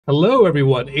Hello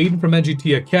everyone, Aiden from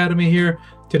NGT Academy here.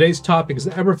 Today's topic is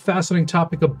the ever fascinating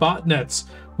topic of botnets,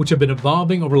 which have been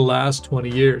evolving over the last 20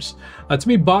 years. To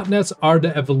me, botnets are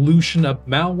the evolution of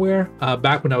malware.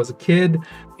 Back when I was a kid,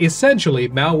 essentially,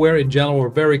 malware in general were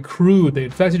very crude. They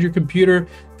infected your computer,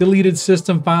 deleted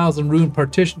system files, and ruined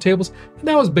partition tables, and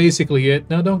that was basically it.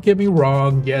 Now, don't get me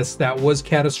wrong, yes, that was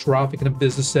catastrophic in a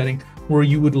business setting where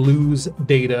you would lose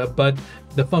data, but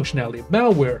the functionality of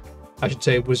malware, I should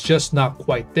say, was just not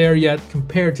quite there yet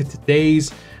compared to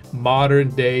today's modern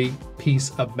day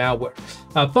piece of malware.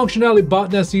 Functionality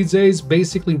botnets these days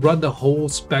basically run the whole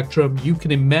spectrum. You can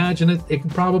imagine it, it can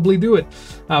probably do it.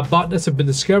 Botnets have been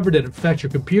discovered that infect your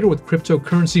computer with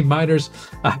cryptocurrency miners.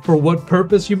 For what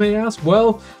purpose, you may ask?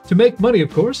 Well, to make money,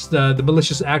 of course. The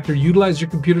malicious actor utilizes your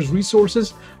computer's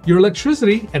resources, your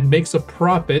electricity, and makes a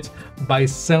profit by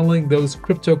selling those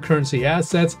cryptocurrency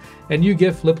assets, and you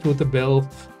get flipped with the bill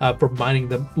for mining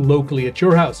them locally at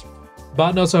your house.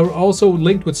 Botnets are also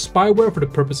linked with spyware for the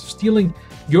purpose of stealing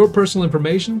your personal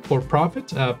information for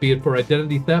profit, be it for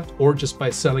identity theft or just by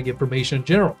selling information in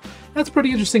general. That's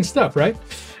pretty interesting stuff, right?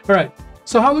 All right,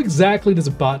 so how exactly does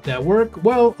a botnet work?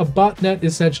 Well, a botnet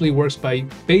essentially works by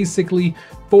basically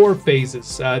 4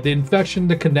 phases. The infection,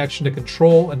 the connection, the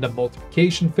control, and the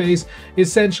multiplication phase.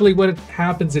 Essentially, what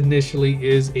happens initially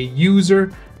is a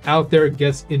user out there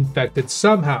gets infected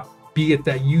somehow. Be it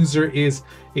that user is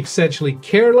essentially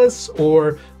careless,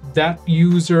 or that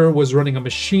user was running a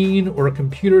machine or a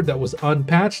computer that was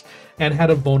unpatched and had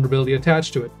a vulnerability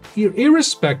attached to it.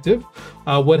 Irrespective,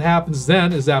 what happens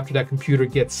then is after that computer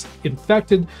gets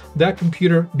infected, that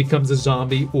computer becomes a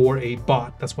zombie or a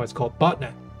bot. That's why it's called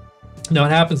botnet. Now,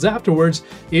 what happens afterwards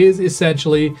is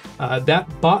essentially that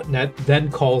botnet then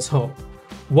calls home.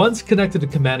 Once connected to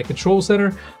command and control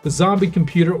center, the zombie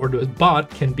computer or the bot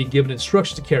can be given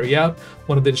instructions to carry out.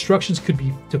 One of the instructions could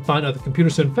be to find other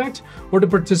computers to infect or to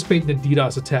participate in a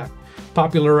DDoS attack,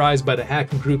 popularized by the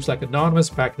hacking groups like Anonymous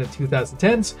back in the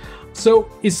 2010s. So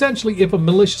essentially, if a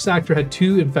malicious actor had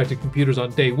 2 infected computers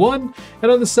on day 1,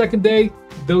 and on the second day,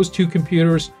 those 2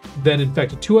 computers then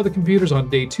infected 2 other computers, on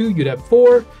day 2, you'd have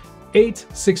 4, 8,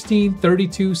 16,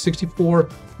 32, 64,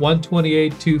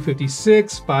 128,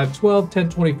 256, 512,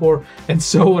 1024, and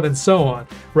so on,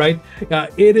 right?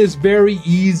 It is very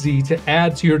easy to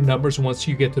add to your numbers once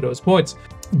you get to those points.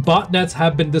 Botnets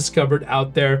have been discovered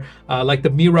out there, like the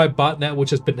Mirai botnet, which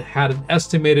has had an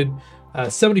estimated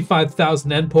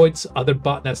 75,000 endpoints. Other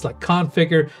botnets like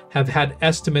Configure have had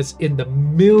estimates in the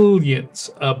millions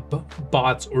of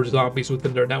bots or zombies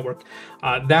within their network.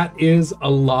 That is a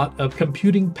lot of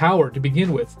computing power to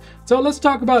begin with. So let's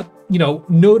talk about,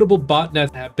 notable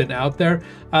botnets that have been out there.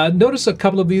 Notice a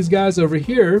couple of these guys over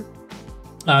here.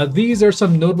 These are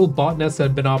some notable botnets that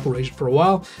have been in operation for a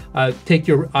while. Take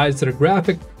your eyes to the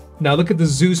graphic. Now look at the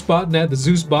Zeus botnet. The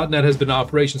Zeus botnet has been in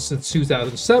operation since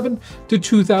 2007 to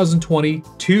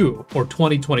 2022 or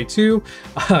 2022.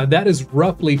 That is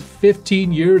roughly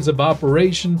 15 years of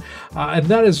operation, and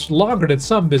that is longer than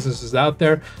some businesses out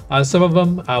there. Some of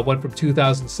them went from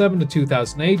 2007 to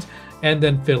 2008 and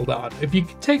then fiddled on. If you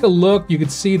take a look, you can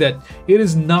see that it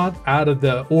is not out of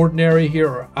the ordinary here,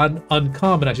 or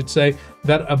uncommon, I should say,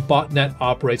 that a botnet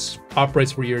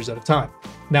operates for years at a time.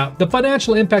 Now, the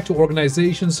financial impact to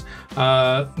organizations,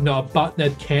 a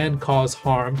botnet can cause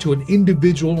harm to an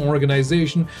individual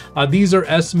organization. These are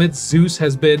estimates. Zeus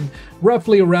has been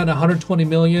roughly around 120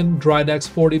 million, Drydex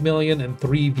 40 million, and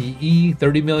 3VE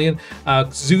 30 million.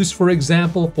 Zeus, for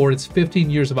example, for its 15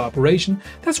 years of operation,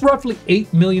 that's roughly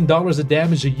 $8 million of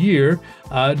damage a year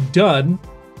done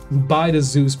by the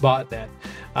Zeus botnet.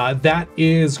 That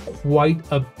is quite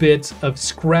a bit of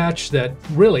scratch that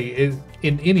really is,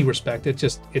 in any respect,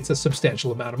 it's a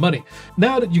substantial amount of money.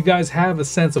 Now that you guys have a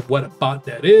sense of what a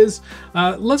botnet is,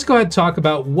 let's go ahead and talk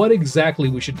about what exactly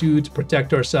we should do to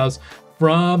protect ourselves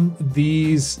from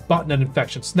these botnet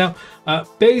infections. Now,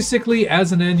 basically,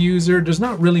 as an end user, there's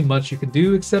not really much you can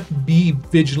do except be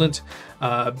vigilant.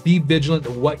 Be vigilant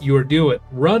of what you're doing.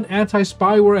 Run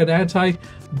anti-spyware and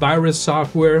anti-virus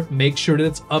software. Make sure that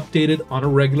it's updated on a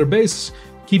regular basis.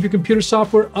 Keep your computer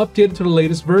software updated to the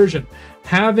latest version.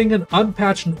 Having an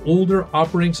unpatched and older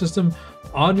operating system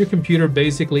on your computer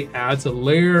basically adds a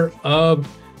layer of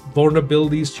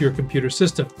vulnerabilities to your computer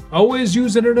system. Always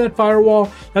use internet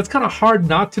firewall. That's kind of hard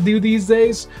not to do these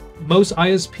days. Most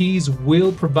ISPs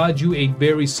will provide you a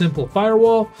very simple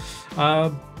firewall.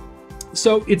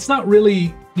 So it's not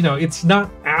really, it's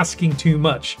not asking too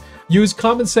much. Use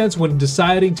common sense when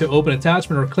deciding to open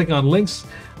attachment or click on links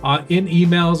in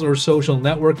emails or social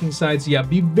networking sites. Yeah,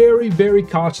 be very, very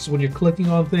cautious when you're clicking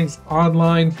on things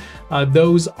online.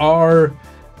 Those are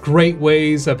great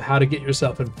ways of how to get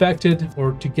yourself infected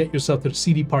or to get yourself to the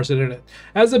seedy parts of the internet.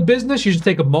 As a business, you should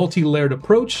take a multi-layered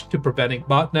approach to preventing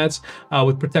botnets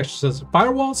with protection systems,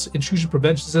 firewalls, intrusion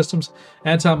prevention systems,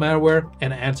 anti-malware,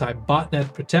 and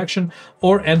anti-botnet protection,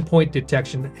 or endpoint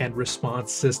detection and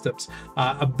response systems.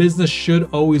 A business should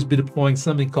always be deploying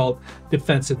something called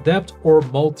defense in depth or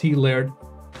multi-layered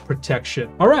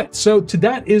protection. All right, so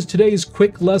that is today's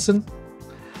quick lesson.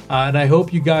 And I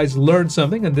hope you guys learned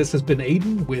something. And this has been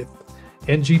Aiden with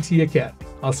NGT Academy.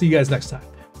 I'll see you guys next time.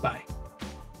 Bye.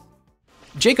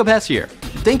 Jacob Hess here.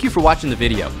 Thank you for watching the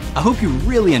video. I hope you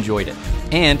really enjoyed it.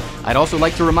 And I'd also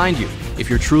like to remind you, if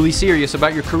you're truly serious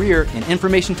about your career in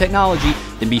information technology,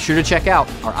 then be sure to check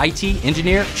out our IT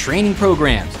engineer training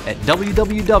programs at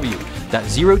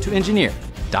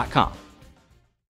www.zerotoengineer.com.